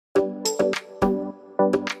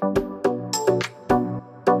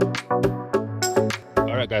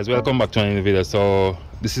Guys, welcome back to another video. So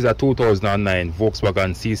this is a 2009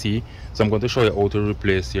 Volkswagen CC. So I'm going to show you how to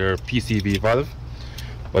replace your PCV valve.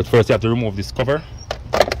 But first you have to remove this cover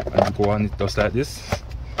and go on it just like this.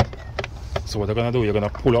 So what you're going to do, you're going to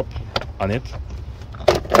pull up on it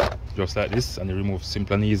just like this, and you remove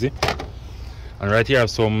simple and easy. And right here I have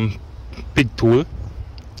some pig tool,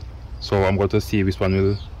 so I'm going to see which one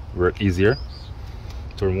will work easier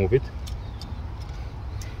to remove it.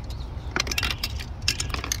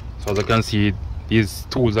 So as you can see, these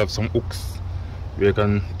tools have some hooks where you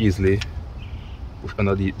can easily push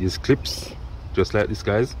under these clips just like this,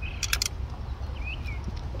 guys,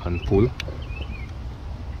 and pull.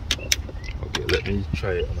 Okay, let me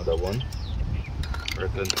try another one. I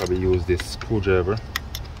can probably use this screwdriver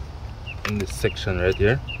in this section right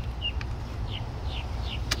here.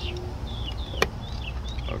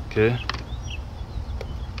 Okay.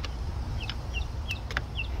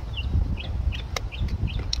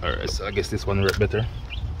 Alright, so I guess this one worked better.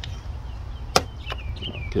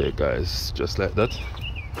 Okay guys, just like that.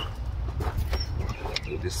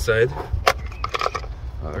 Do this side.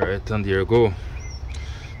 Alright, and here you go.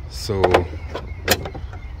 So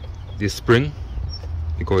this spring,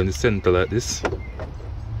 you go in the center like this,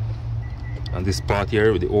 and this part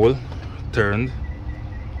here with the hole turned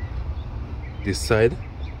this side,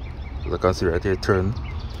 as I can see right here, turned.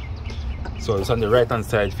 So it's on the right hand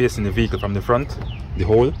side facing the vehicle from the front, the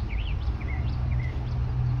hole.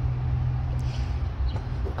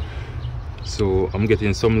 So I'm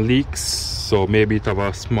getting some leaks, so maybe it have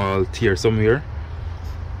a small tear somewhere.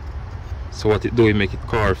 So what it do, it make it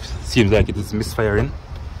carve. Seems like it is misfiring.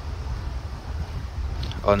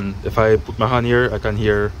 And if I put my hand here, I can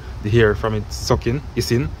hear the hair from it sucking,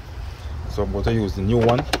 hissing. So I'm going to use the new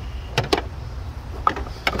one.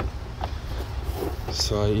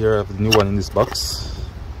 So here I have the new one in this box.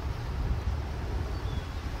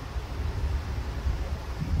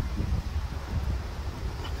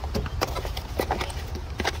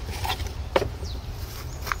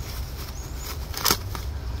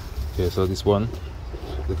 Okay, so this one,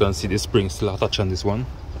 you can see the spring still attached on this one.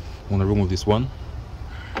 I'm going to remove this one.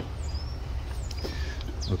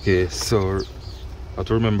 Okay, so I have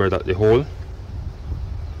to remember that the hole,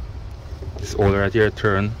 this hole right here,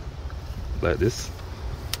 turn like this.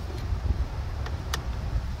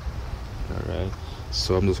 Alright,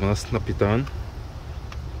 so I'm just gonna snap it on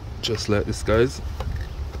just like this, guys.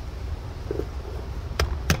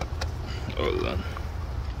 Hold on.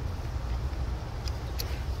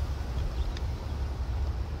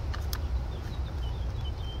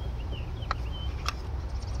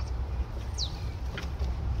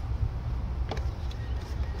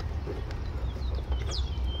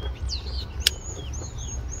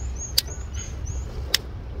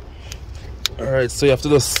 Alright, so you have to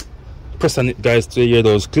just press on it, guys, to hear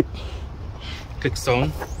those click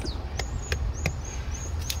sound.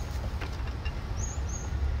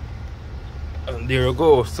 And there you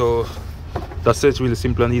go. So that's it. It's really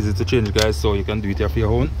simple and easy to change, guys, so you can do it here for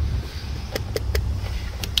your own.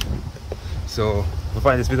 So if you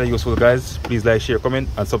find this video useful, guys, please like, share, comment,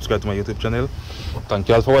 and subscribe to my YouTube channel. Thank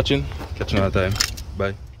you all for watching. Catch you another time.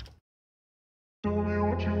 Bye.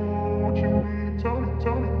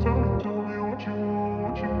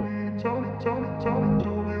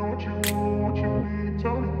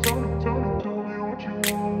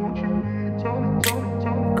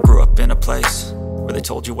 I grew up in a place where they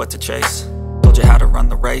told you what to chase, told you how to run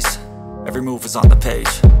the race. Every move was on the page,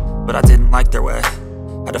 but I didn't like their way.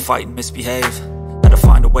 Had to fight and misbehave, had to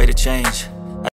find a way to change.